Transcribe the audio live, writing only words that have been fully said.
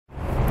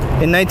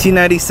In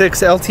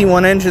 1996,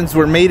 LT1 engines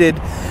were mated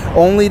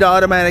only to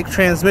automatic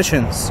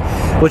transmissions,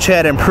 which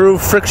had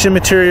improved friction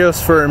materials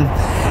for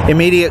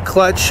immediate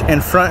clutch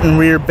and front and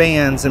rear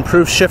bands,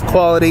 improved shift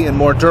quality, and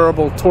more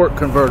durable torque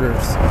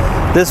converters.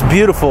 This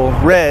beautiful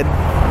red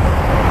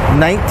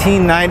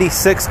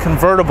 1996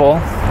 convertible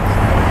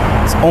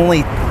is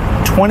only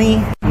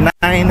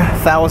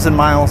 29,000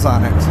 miles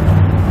on it.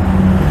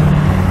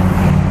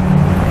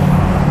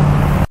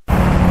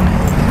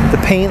 The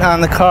paint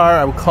on the car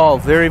I would call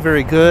very,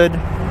 very good.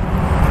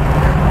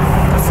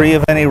 Free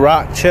of any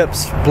rock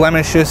chips,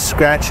 blemishes,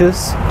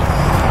 scratches.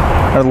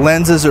 Our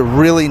lenses are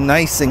really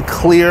nice and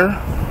clear.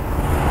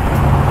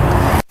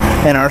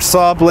 And our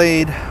saw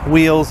blade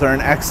wheels are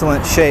in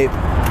excellent shape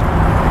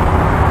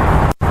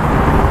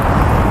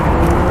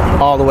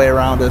all the way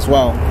around as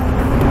well.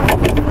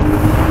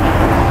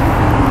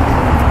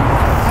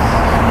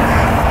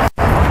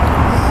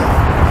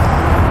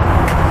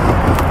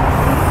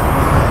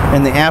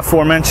 And the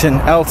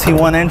aforementioned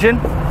LT1 engine,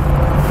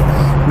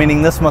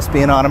 meaning this must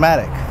be an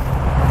automatic.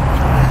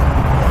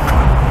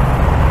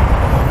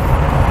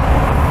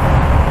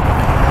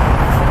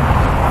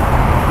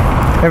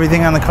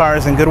 Everything on the car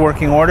is in good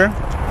working order.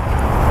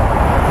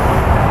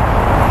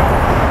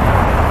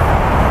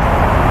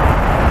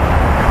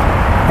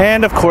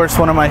 And of course,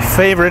 one of my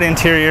favorite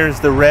interiors,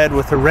 the red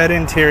with the red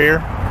interior.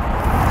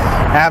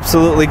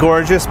 Absolutely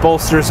gorgeous.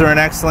 Bolsters are in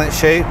excellent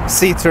shape.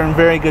 Seats are in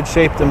very good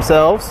shape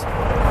themselves.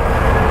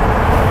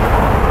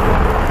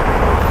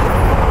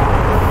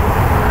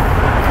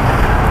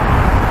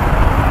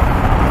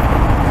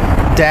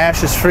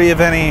 Dash is free of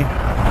any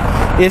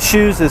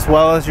issues, as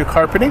well as your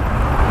carpeting.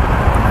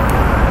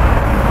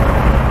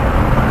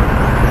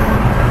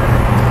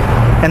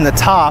 And the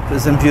top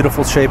is in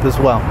beautiful shape as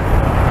well.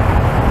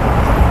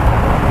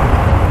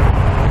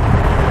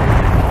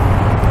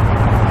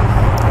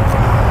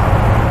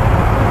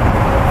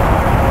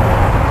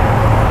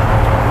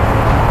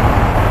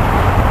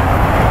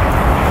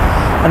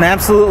 An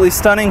absolutely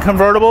stunning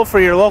convertible for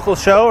your local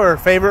show or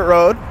favorite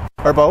road,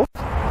 or both.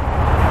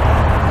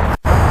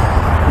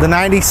 The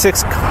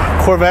 96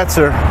 Corvettes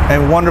are a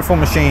wonderful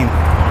machine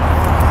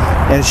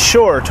and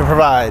sure to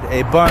provide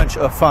a bunch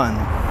of fun.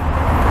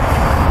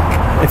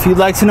 If you'd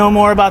like to know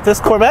more about this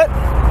Corvette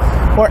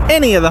or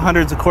any of the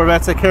hundreds of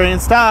Corvettes I carry in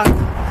stock,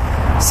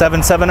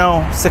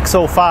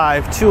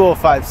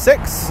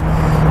 770-605-2056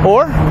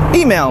 or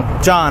email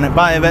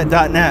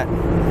john@buyavet.net.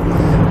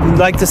 If you'd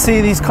like to see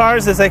these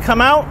cars as they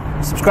come out,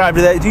 subscribe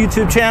to that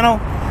YouTube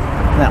channel,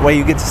 and that way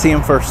you get to see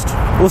them first.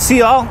 We'll see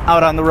y'all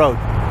out on the road.